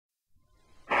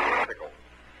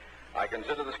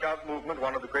consider the Scout movement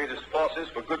one of the greatest forces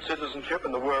for good citizenship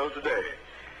in the world today.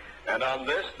 And on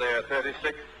this, their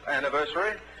 36th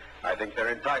anniversary, I think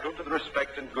they're entitled to the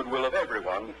respect and goodwill of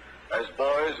everyone as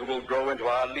boys who will grow into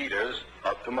our leaders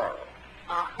of tomorrow.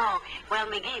 Oh, well,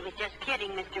 McGee was just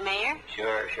kidding, Mr. Mayor.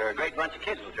 Sure. A great bunch of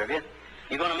kids, Latrivia.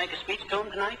 You going to make a speech to them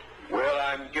tonight? Well,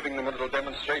 I'm giving them a little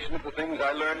demonstration of the things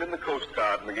I learned in the Coast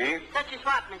Guard, McGee. Such as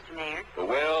what, Mr. Mayor?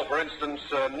 Well, for instance,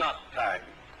 knot tying.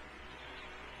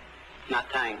 Not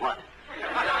tying what?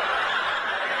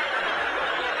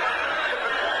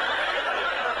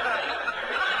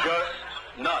 Just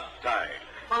knot tying.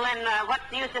 Well, then, what's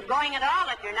the use of going at all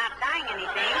if you're not tying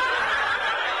anything?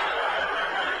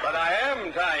 But I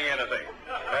am tying anything.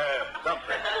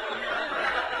 Something.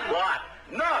 What?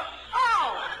 Knots!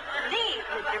 Oh, these,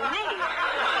 Mr. Mayor.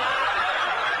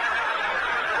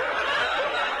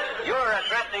 You're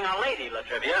addressing a lady,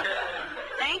 Latrivia.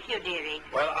 Thank you, dearie.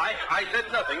 Well, I said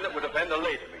nothing that would offend a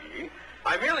lady, McGee.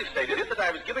 I merely stated that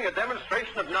I was giving a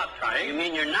demonstration of knot tying. You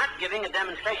mean you're not giving a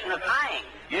demonstration of tying?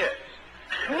 Yes.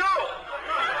 No!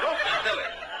 Don't be silly.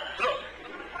 Look,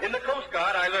 in the Coast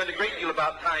Guard, I learned a great deal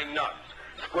about tying knots.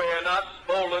 Square knots,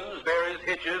 bowlines, various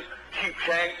hitches,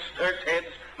 sheepshanks, Turk's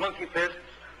heads, monkey fists,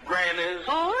 grannies.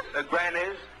 Who?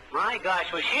 Grannies. My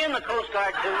gosh, was she in the Coast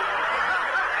Guard, too?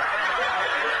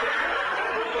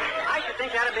 I should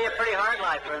think that'd be a pretty hard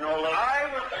life for an old lady. I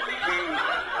was speaking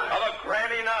of a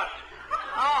granny knot.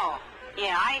 Oh,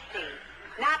 yeah, I see.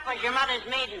 Not was your mother's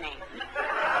maiden name.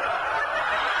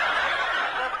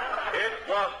 It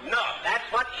was not. That's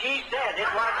what she said. It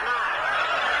was not.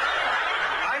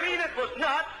 I mean, it was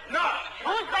not.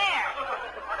 Who's there?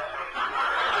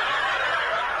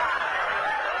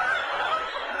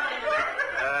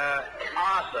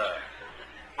 Arthur.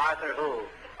 Arthur who?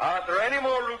 Are there any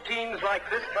more routines like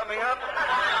this coming up?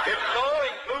 If so,